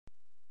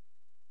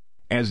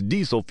As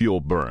diesel fuel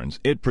burns,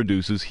 it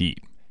produces heat.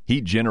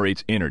 Heat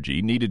generates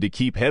energy needed to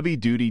keep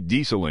heavy-duty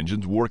diesel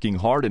engines working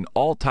hard in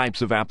all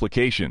types of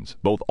applications,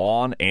 both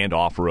on and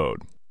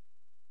off-road.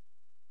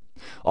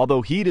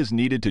 Although heat is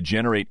needed to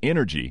generate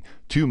energy,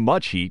 too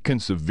much heat can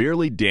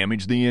severely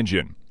damage the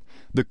engine.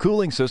 The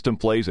cooling system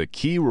plays a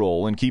key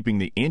role in keeping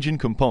the engine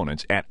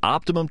components at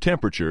optimum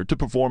temperature to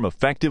perform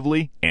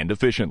effectively and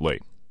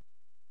efficiently.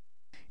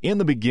 In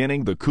the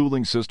beginning, the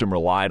cooling system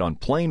relied on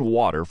plain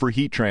water for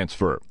heat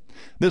transfer.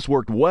 This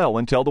worked well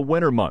until the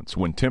winter months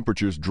when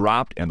temperatures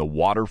dropped and the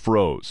water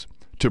froze.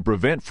 To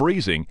prevent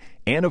freezing,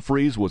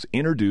 antifreeze was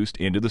introduced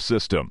into the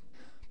system.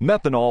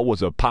 Methanol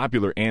was a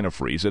popular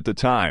antifreeze at the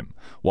time.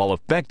 While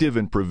effective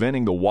in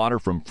preventing the water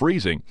from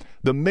freezing,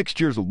 the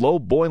mixture's low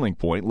boiling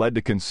point led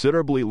to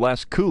considerably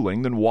less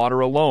cooling than water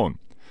alone.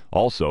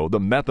 Also, the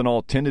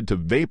methanol tended to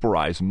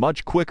vaporize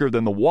much quicker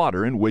than the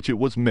water in which it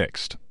was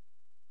mixed.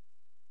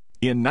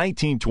 In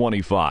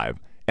 1925,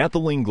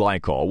 ethylene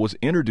glycol was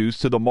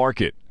introduced to the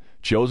market.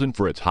 Chosen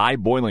for its high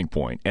boiling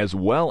point as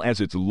well as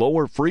its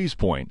lower freeze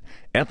point,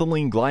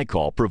 ethylene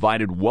glycol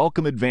provided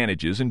welcome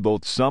advantages in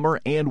both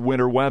summer and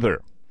winter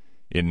weather.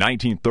 In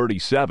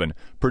 1937,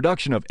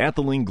 production of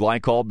ethylene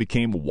glycol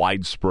became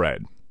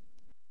widespread.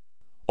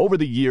 Over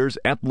the years,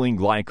 ethylene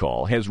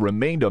glycol has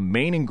remained a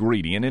main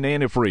ingredient in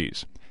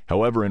antifreeze.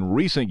 However, in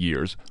recent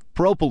years,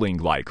 propylene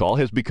glycol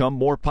has become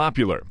more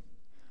popular.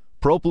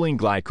 Propylene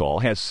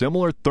glycol has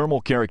similar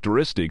thermal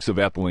characteristics of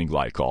ethylene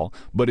glycol,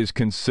 but is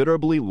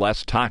considerably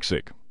less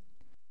toxic.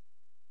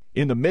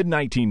 In the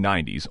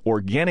mid-1990s,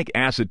 organic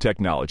acid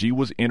technology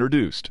was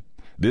introduced.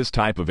 This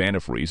type of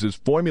antifreeze is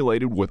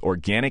formulated with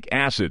organic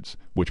acids,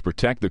 which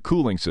protect the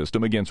cooling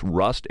system against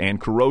rust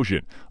and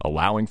corrosion,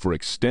 allowing for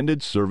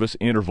extended service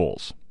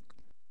intervals.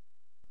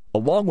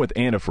 Along with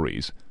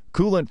antifreeze,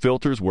 coolant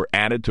filters were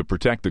added to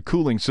protect the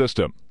cooling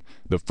system.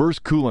 The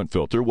first coolant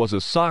filter was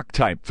a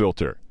sock-type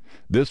filter.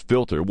 This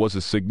filter was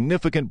a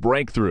significant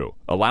breakthrough,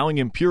 allowing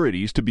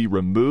impurities to be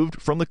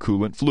removed from the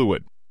coolant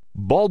fluid.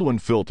 Baldwin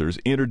Filters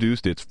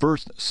introduced its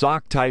first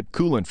sock-type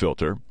coolant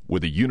filter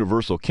with a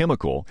universal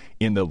chemical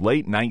in the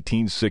late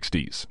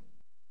 1960s.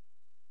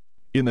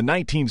 In the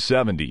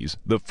 1970s,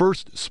 the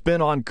first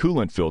spin-on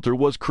coolant filter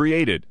was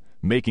created,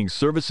 making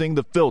servicing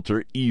the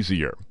filter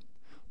easier.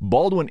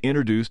 Baldwin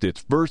introduced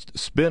its first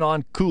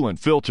spin-on coolant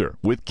filter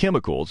with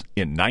chemicals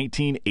in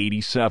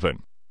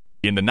 1987.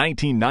 In the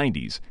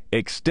 1990s,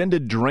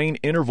 extended drain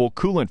interval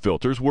coolant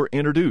filters were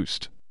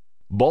introduced.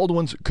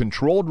 Baldwin's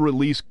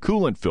controlled-release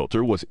coolant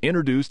filter was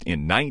introduced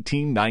in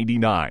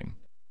 1999.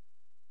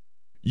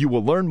 You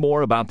will learn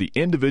more about the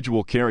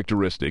individual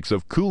characteristics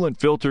of coolant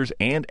filters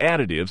and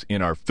additives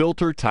in our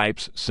Filter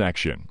Types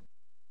section.